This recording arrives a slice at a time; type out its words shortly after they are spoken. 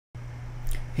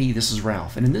Hey, this is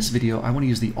Ralph, and in this video I want to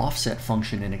use the offset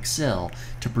function in Excel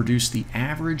to produce the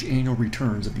average annual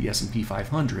returns of the S&P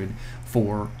 500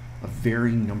 for a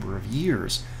varying number of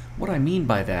years. What I mean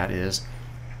by that is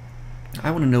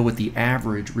I want to know what the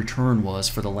average return was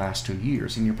for the last 2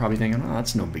 years, and you're probably thinking, oh,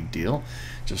 that's no big deal.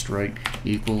 Just write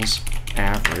equals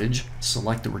average,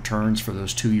 select the returns for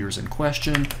those 2 years in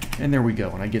question, and there we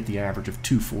go, and I get the average of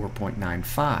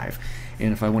 24.95.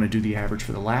 And if I want to do the average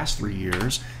for the last 3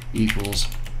 years, equals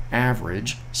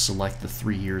average, select the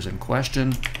 3 years in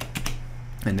question,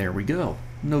 and there we go.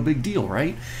 No big deal,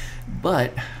 right?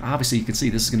 But obviously you can see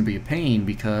this is going to be a pain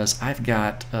because I've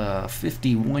got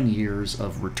 51 years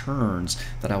of returns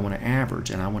that I want to average,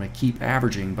 and I want to keep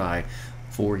averaging by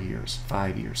 4 years,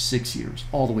 5 years, 6 years,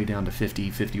 all the way down to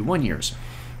 51 years.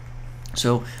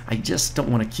 So I just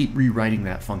don't want to keep rewriting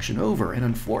that function over, and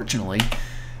unfortunately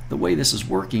the way this is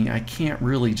working, I can't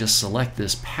really just select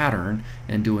this pattern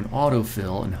and do an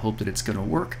autofill and hope that it's going to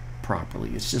work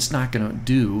properly. It's just not going to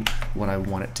do what I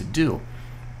want it to do.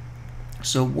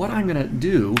 So what I'm going to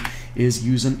do is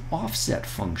use an offset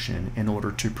function in order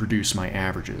to produce my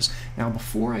averages. Now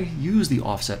before I use the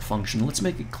offset function, let's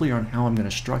make it clear on how I'm going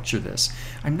to structure this.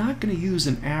 I'm not going to use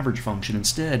an average function.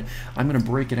 Instead, I'm going to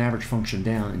break an average function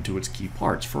down into its key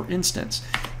parts. For instance,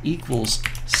 equals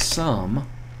sum,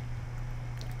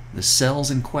 the cells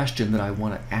in question that I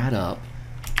want to add up,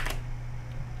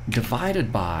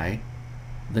 divided by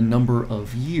the number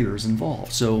of years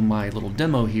involved. So my little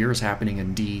demo here is happening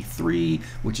in D3,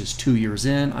 which is 2 years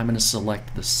in. I'm going to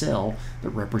select the cell that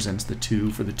represents the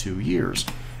 2 for the 2 years.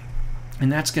 And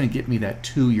that's going to get me that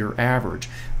 2-year average.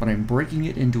 But I'm breaking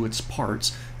it into its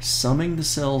parts, summing the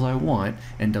cells I want,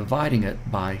 and dividing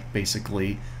it by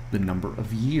basically the number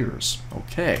of years.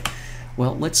 Okay,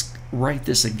 well, let's write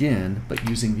this again, but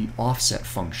using the offset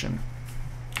function.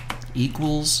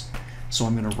 Equals, so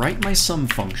I'm going to write my sum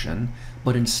function,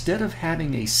 but instead of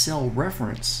having a cell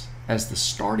reference as the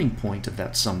starting point of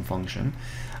that sum function,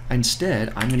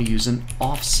 instead I'm going to use an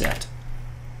offset.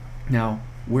 Now,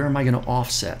 where am I going to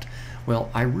offset?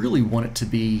 Well, I really want it to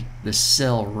be the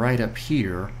cell right up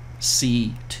here,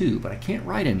 C2, but I can't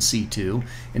write in C2.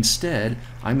 Instead,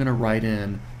 I'm going to write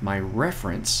in my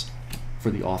reference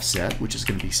for the offset, which is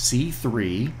going to be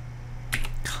C3,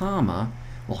 comma,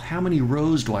 well, how many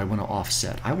rows do I want to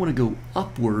offset? I want to go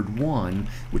upward 1,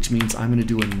 which means I'm going to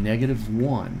do a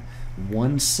 -1,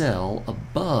 one cell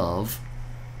above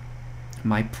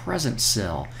my present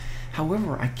cell.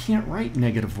 However, I can't write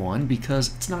 -1 because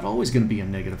it's not always going to be a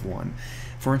 -1.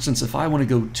 For instance, if I want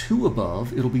to go 2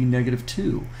 above, it'll be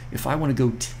 -2. If I want to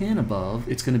go 10 above,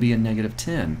 it's going to be a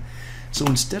 -10. So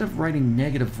instead of writing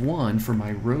 -1 for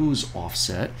my rows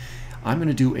offset, I'm going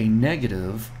to do a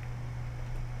negative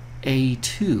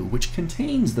A2, which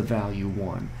contains the value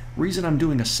 1. Reason I'm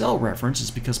doing a cell reference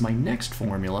is because my next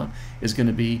formula is going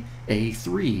to be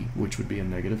A3, which would be a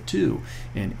 -2,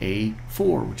 and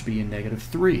A4, which would be a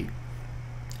 -3.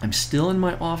 I'm still in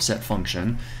my offset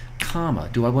function, comma.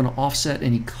 Do I want to offset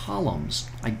any columns?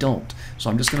 I don't. So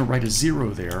I'm just going to write a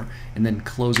 0 there and then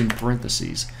closing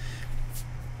parentheses.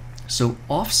 So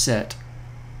offset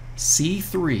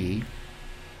C3,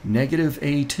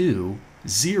 -A2,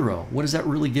 0. What is that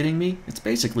really getting me? It's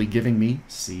basically giving me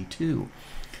C2.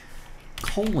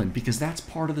 Colon, because that's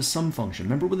part of the sum function.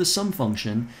 Remember with the sum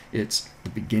function, it's the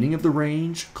beginning of the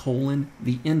range, colon,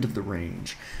 the end of the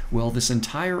range. Well, this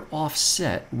entire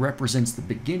offset represents the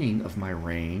beginning of my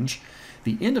range.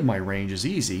 The end of my range is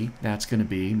easy. That's going to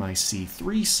be my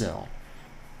C3 cell.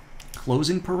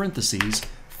 Closing parentheses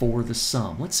for the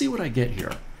sum. Let's see what I get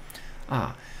here.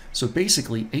 So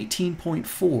basically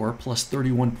 18.4 plus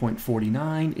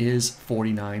 31.49 is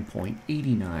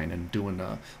 49.89. And doing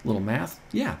a little math,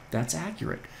 yeah, that's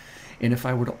accurate. And if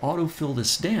I were to autofill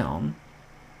this down,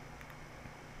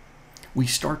 we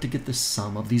start to get the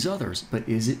sum of these others. But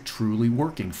is it truly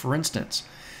working? For instance,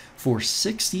 for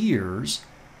 6 years,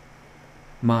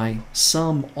 my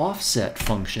sum offset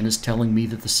function is telling me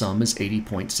that the sum is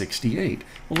 80.68.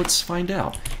 Well, let's find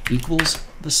out. Equals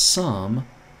the sum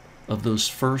of those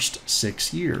first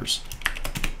 6 years.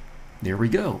 There we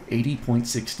go,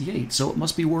 80.68. So it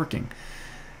must be working.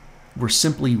 We're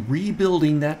simply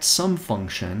rebuilding that sum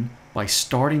function by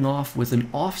starting off with an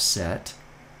offset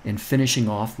and finishing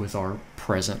off with our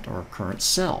present or current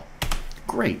cell.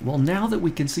 Great. Well, now that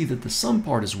we can see that the sum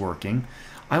part is working,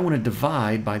 I want to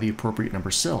divide by the appropriate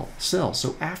number cells.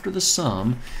 So after the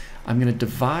sum, I'm going to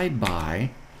divide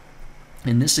by,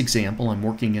 in this example, I'm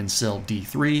working in cell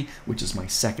D3, which is my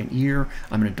second year.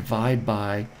 I'm going to divide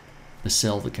by the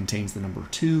cell that contains the number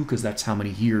 2, because that's how many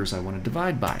years I want to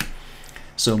divide by.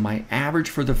 So my average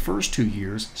for the first 2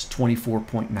 years is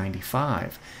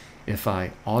 24.95. If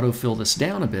I autofill this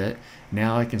down a bit,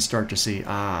 now I can start to see,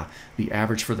 the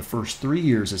average for the first 3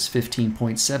 years is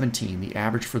 15.17. The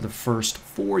average for the first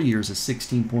 4 years is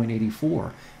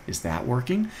 16.84. Is that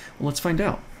working? Well, let's find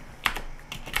out.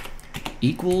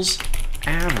 Equals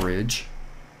average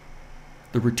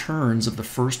the returns of the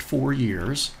first 4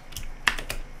 years.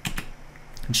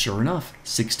 And sure enough,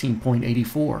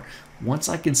 16.84. Once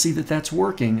I can see that that's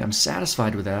working, I'm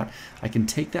satisfied with that, I can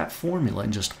take that formula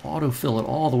and just autofill it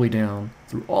all the way down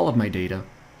through all of my data.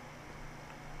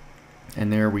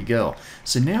 And there we go.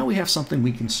 So now we have something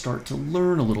we can start to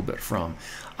learn a little bit from.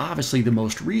 Obviously, the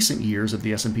most recent years of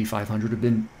the S&P 500 have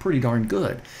been pretty darn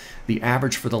good. The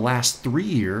average for the last 3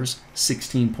 years,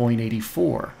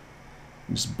 16.84.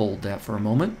 Just bold that for a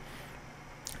moment.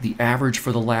 The average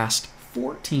for the last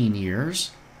 14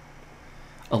 years,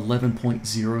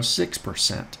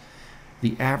 11.06%.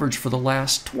 The average for the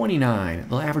last 29,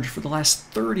 the average for the last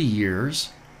 30 years,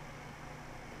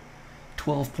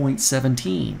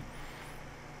 12.17.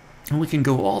 And we can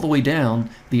go all the way down,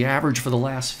 the average for the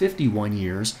last 51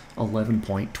 years,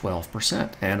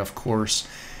 11.12%. And of course,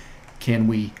 can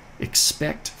we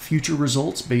expect future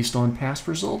results based on past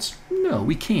results? No,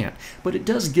 we can't. But it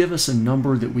does give us a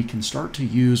number that we can start to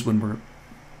use when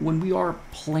we are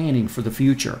planning for the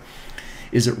future.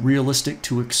 Is it realistic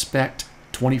to expect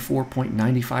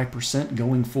 24.95%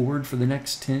 going forward for the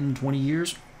next 10, 20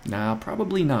 years? No,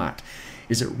 probably not.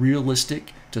 Is it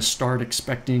realistic to start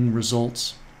expecting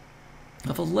results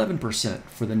of 11%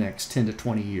 for the next 10 to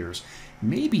 20 years?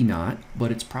 Maybe not,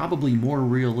 but it's probably more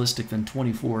realistic than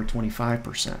 24 or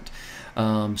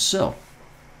 25%. So,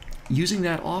 using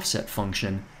that offset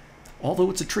function, although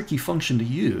it's a tricky function to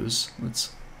use,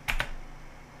 let's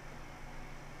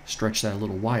stretch that a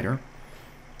little wider.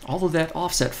 Although that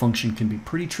offset function can be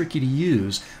pretty tricky to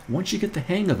use, once you get the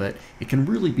hang of it, it can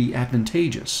really be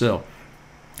advantageous. So,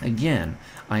 again,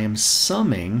 I am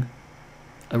summing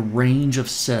a range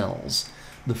of cells.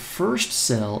 The first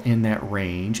cell in that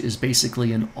range is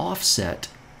basically an offset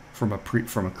from a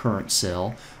current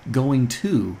cell going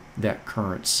to that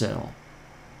current cell,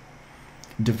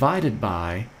 divided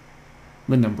by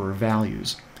the number of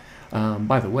values.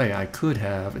 By the way, I could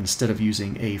have, instead of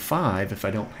using A5, if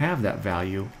I don't have that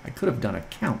value, I could have done a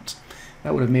count.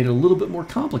 That would have made it a little bit more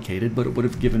complicated, but it would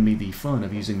have given me the fun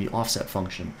of using the offset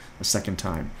function a second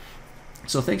time.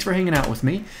 So thanks for hanging out with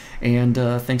me, and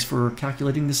thanks for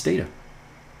calculating this data.